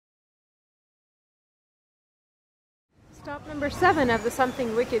Stop number 7 of the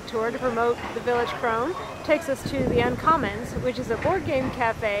Something Wicked tour to promote the Village Crone takes us to the Uncommons, which is a board game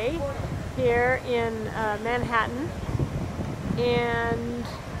cafe here in Manhattan. And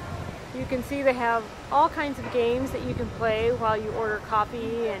you can see they have all kinds of games that you can play while you order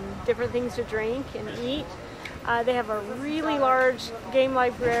coffee and different things to drink and eat. They have a really large game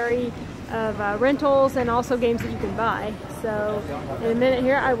library of rentals and also games that you can buy. So in a minute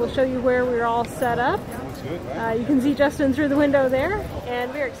here I will show you where we're all set up. You can see Justin through the window there,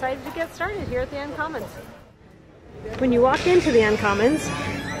 and we're excited to get started here at the Uncommons. When you walk into the Uncommons,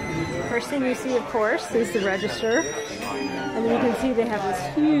 first thing you see, of course, is the register. And then you can see they have this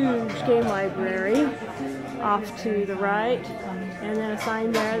huge game library off to the right, and then a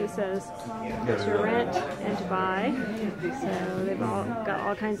sign there that says to rent and to buy. So they've all got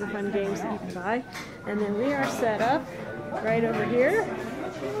all kinds of fun games that you can buy. And then we are set up right over here.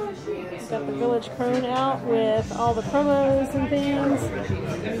 We've got the Village Crone out with all the promos and things.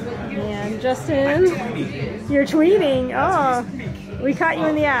 And Justin, you're tweeting. Oh, we caught you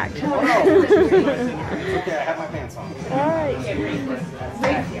in the act. Okay, I have my pants on. Alright.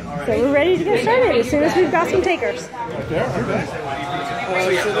 So we're ready to get started as soon as we've got some takers. Okay.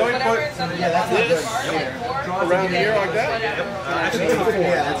 So do I put this around here like that?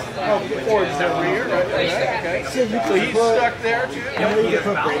 Oh, forward is over here, right? Okay. So he's stuck there too? Yeah, you can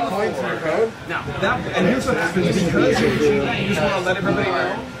put breakpoints in your code. No, and here's what happens because you just want to let everybody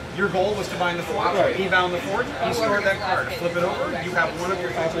know. Your goal was to bind the fort, eval the fort, you stored that card, flip it over, you have one of your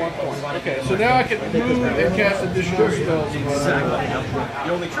 1 point. Okay, so now I can move and cast additional spells. Exactly.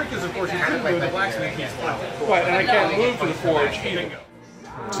 The only trick is, of course, you could move the blacksmith keys left. Right, and I can't move to the forge.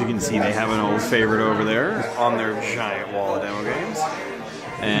 So you can see they have an old favorite over there on their giant wall of demo games.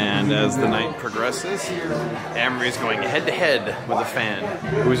 And as the night progresses, Amory's going head-to-head with a fan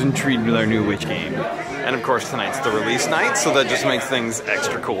who's intrigued with our new witch game. And of course tonight's the release night, so that just makes things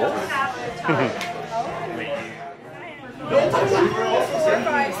extra cool. 4, 5,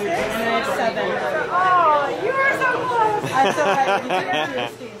 6, and 7. Oh, you are so close! I'm so happy.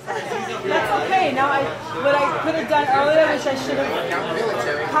 That's okay. Now, what I could have done earlier, which I should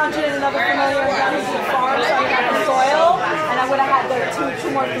have conjured in another familiar and done is the farm, so I got the soil, and I would have had the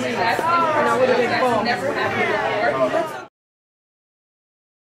two more familiars, and I would have been boom.